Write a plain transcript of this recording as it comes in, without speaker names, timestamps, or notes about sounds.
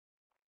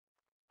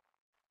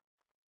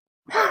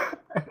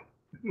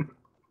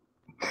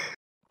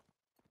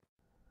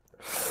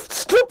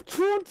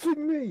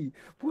punching me?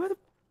 Where the...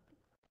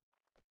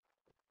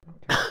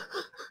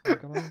 Okay,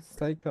 I'm gonna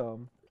stay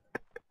calm.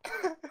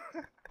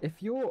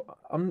 If you're...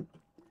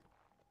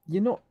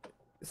 You're not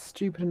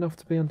stupid enough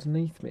to be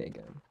underneath me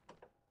again.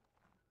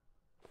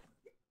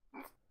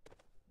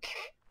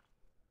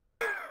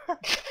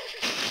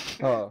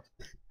 Oh.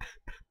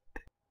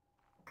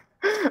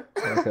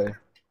 Okay.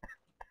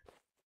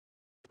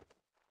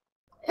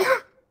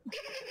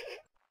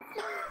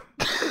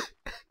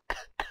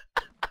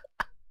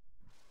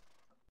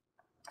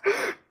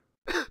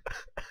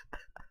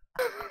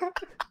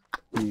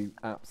 You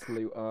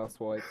absolute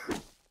arsewipes.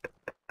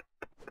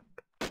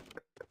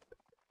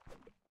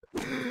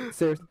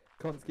 Seriously,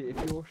 Konski,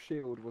 if your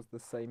shield was the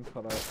same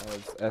colour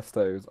as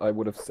Esto's, I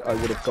would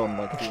have gone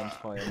like the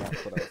entire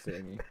map without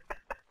seeing you.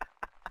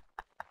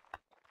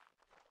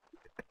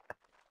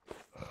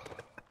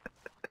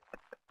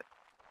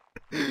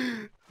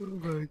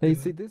 Oh Hey,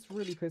 see, this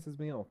really pisses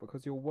me off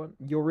because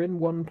you're in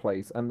one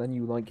place and then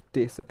you like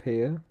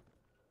disappear.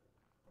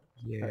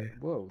 yeah.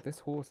 Whoa, this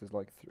horse is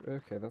like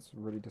okay, that's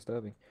really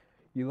disturbing.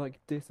 You like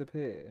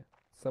disappear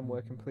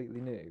somewhere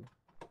completely new.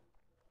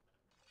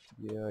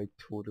 Yeah, I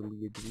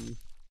totally agree.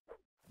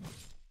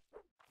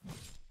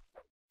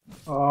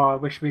 Oh, I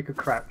wish we could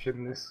crouch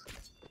in this.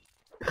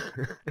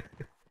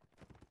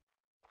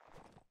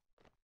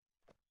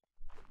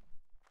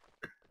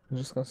 I'm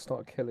just gonna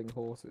start killing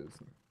horses.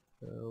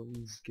 Oh,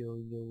 he's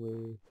going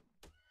away.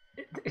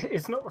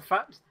 It's not the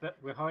fact that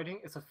we're hiding;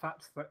 it's the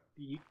fact that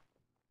you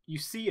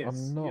see us.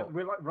 I'm not.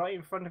 We're like right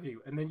in front of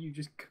you, and then you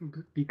just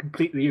be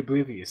completely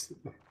oblivious.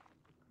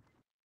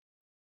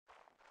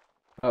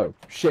 Oh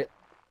shit!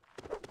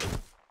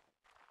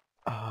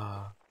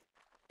 Ah.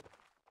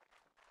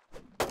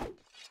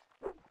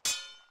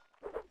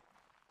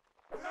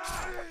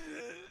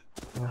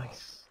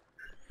 Nice.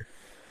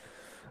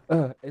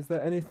 Is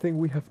there anything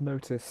we have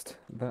noticed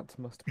that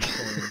must be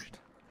changed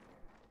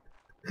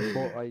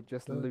before I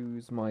just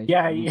lose my You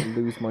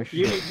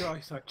shit? need your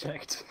eyesight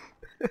checked.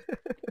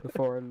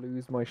 Before I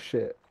lose my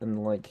shit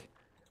and like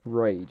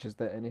rage, is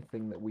there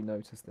anything that we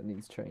noticed that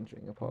needs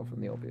changing apart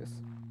from the obvious?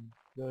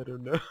 I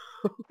don't know.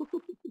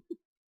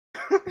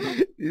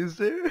 Is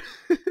there?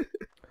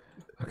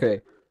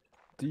 Okay.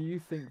 Do you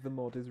think the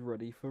mod is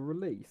ready for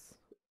release?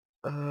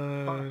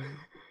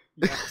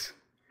 Yes,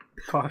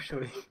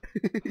 partially.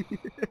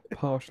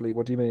 Partially.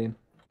 What do you mean?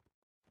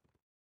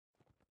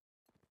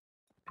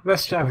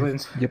 Less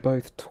javelins. You're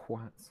both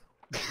twats.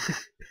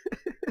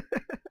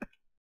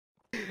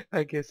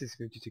 I guess it's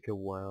going to take a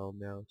while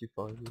now to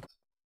find it.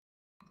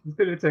 It's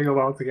gonna take a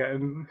while to get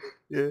in.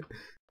 Yeah.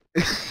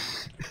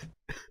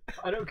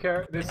 I don't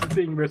care. This is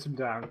being written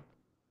down.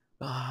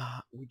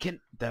 We can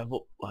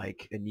develop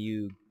like a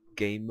new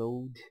game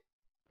mode,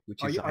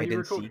 which is Are hide you and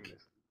recording seek.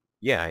 this?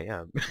 Yeah, I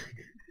am.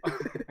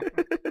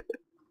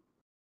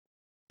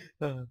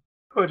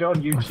 Put it on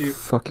YouTube. I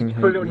fucking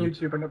hate Put it on you.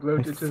 YouTube and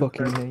upload I it to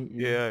fucking the hate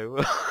you. Yeah, I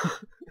will.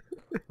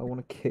 I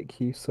want to kick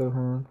you so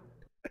hard.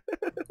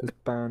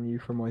 Just ban you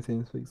from my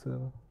TeamSpeak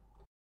server.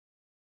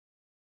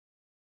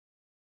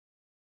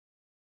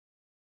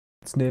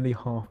 It's nearly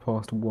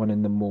 1:30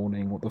 in the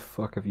morning. What the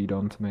fuck have you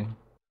done to me?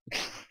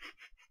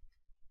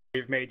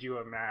 We've made you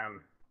a man.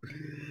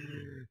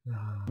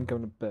 I'm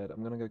going to bed.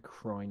 I'm gonna go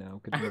cry now.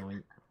 Good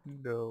night.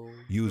 No.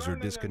 User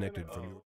disconnected from your